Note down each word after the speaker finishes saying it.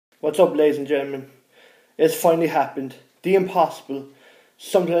What's up, ladies and gentlemen? It's finally happened. The impossible.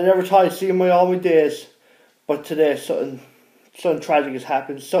 Something I never thought I'd see in all my days. But today something tragic has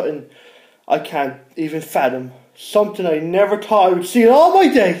happened. Something I can't even fathom. Something I never thought I would see in all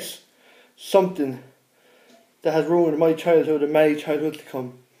my days. Something that has ruined my childhood and many childhoods to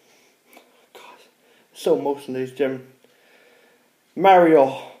come. God, it's so emotional, ladies and gentlemen.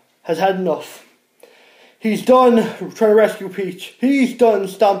 Mario has had enough. He's done trying to rescue Peach. He's done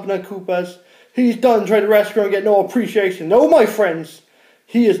stomping on Koopas. He's done trying to rescue her and get no appreciation. No, my friends.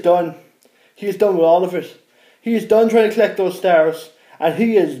 He is done. He is done with all of it. He is done trying to collect those stars. And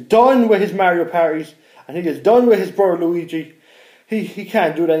he is done with his Mario parties. And he is done with his brother Luigi. He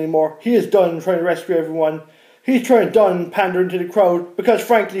can't do it anymore. He is done trying to rescue everyone. He's done pandering to the crowd. Because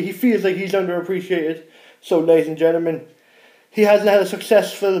frankly, he feels like he's underappreciated. So, ladies and gentlemen, he hasn't had a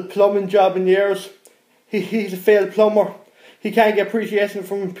successful plumbing job in years. He's a failed plumber. He can't get appreciation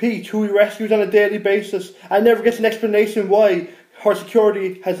from Peach, who he rescues on a daily basis, and never gets an explanation why her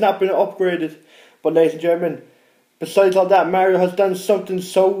security has not been upgraded. But ladies and gentlemen, besides all that, Mario has done something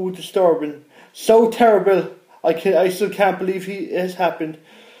so disturbing, so terrible, I still can't believe it has happened.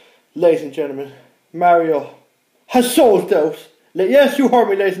 Ladies and gentlemen, Mario has sold out. Yes, you heard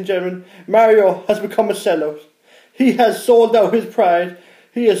me, ladies and gentlemen. Mario has become a sellout. He has sold out his pride.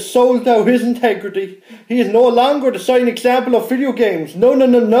 He has sold out his integrity. He is no longer the shining example of video games. No, no,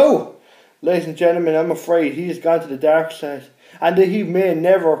 no, no. Ladies and gentlemen, I'm afraid he has gone to the dark side. And that he may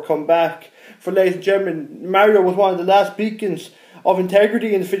never come back. For ladies and gentlemen, Mario was one of the last beacons of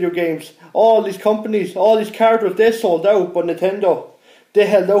integrity in video games. All these companies, all these characters, they sold out. But Nintendo, they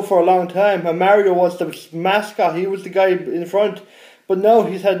held out for a long time. And Mario was the mascot. He was the guy in front. But now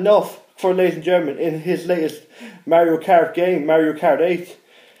he's had enough. For ladies and gentlemen, in his latest Mario Kart game, Mario Kart 8,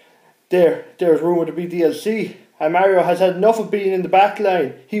 there's rumoured to be DLC, and Mario has had enough of being in the back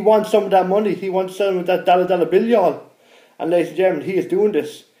line. He wants some of that money. He wants some of that dollar bill, y'all. And ladies and gentlemen, he is doing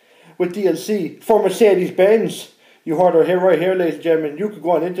this with DLC for Mercedes-Benz. You heard her here, right here, ladies and gentlemen. You could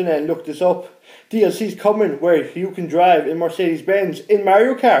go on the internet and look this up. DLC's coming where you can drive in Mercedes-Benz in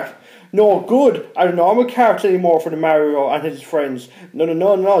Mario Kart. No good are the normal carts anymore for the Mario and his friends. No, no,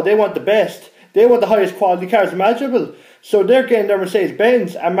 no, no. They want the best. They want the highest quality cars imaginable. So they're getting their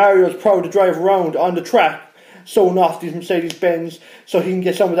Mercedes-Benz, and Mario's proud to drive around on the track, showing off these Mercedes-Benz so he can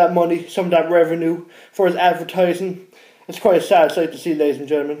get some of that money, some of that revenue for his advertising. It's quite a sad sight to see, ladies and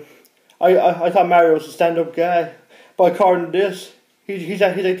gentlemen. I thought Mario was a stand-up guy, but according to this, he's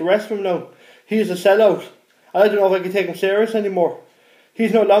like the rest of them now. He's a sellout. I don't know if I can take him serious anymore.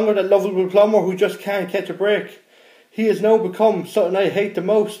 He's no longer that lovable plumber who just can't catch a break. He has now become something I hate the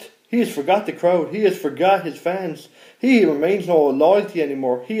most. He has forgot the crowd. He has forgot his fans. He remains no loyalty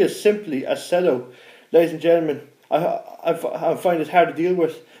anymore. He is simply a sellout. Ladies and gentlemen, I find it hard to deal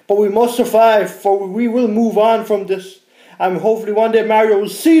with. But we must survive, for we will move on from this. And hopefully one day Mario will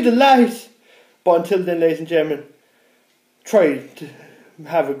see the light. But until then, ladies and gentlemen, try to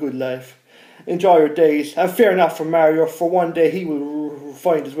have a good life. Enjoy your days, and fear not for Mario, for one day he will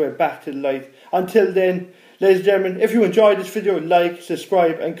find his way back to the light. Until then, ladies and gentlemen, if you enjoyed this video, like,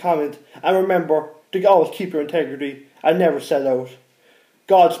 subscribe and comment, and remember to always keep your integrity and never sell out.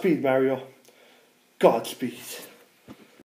 Godspeed, Mario. Godspeed.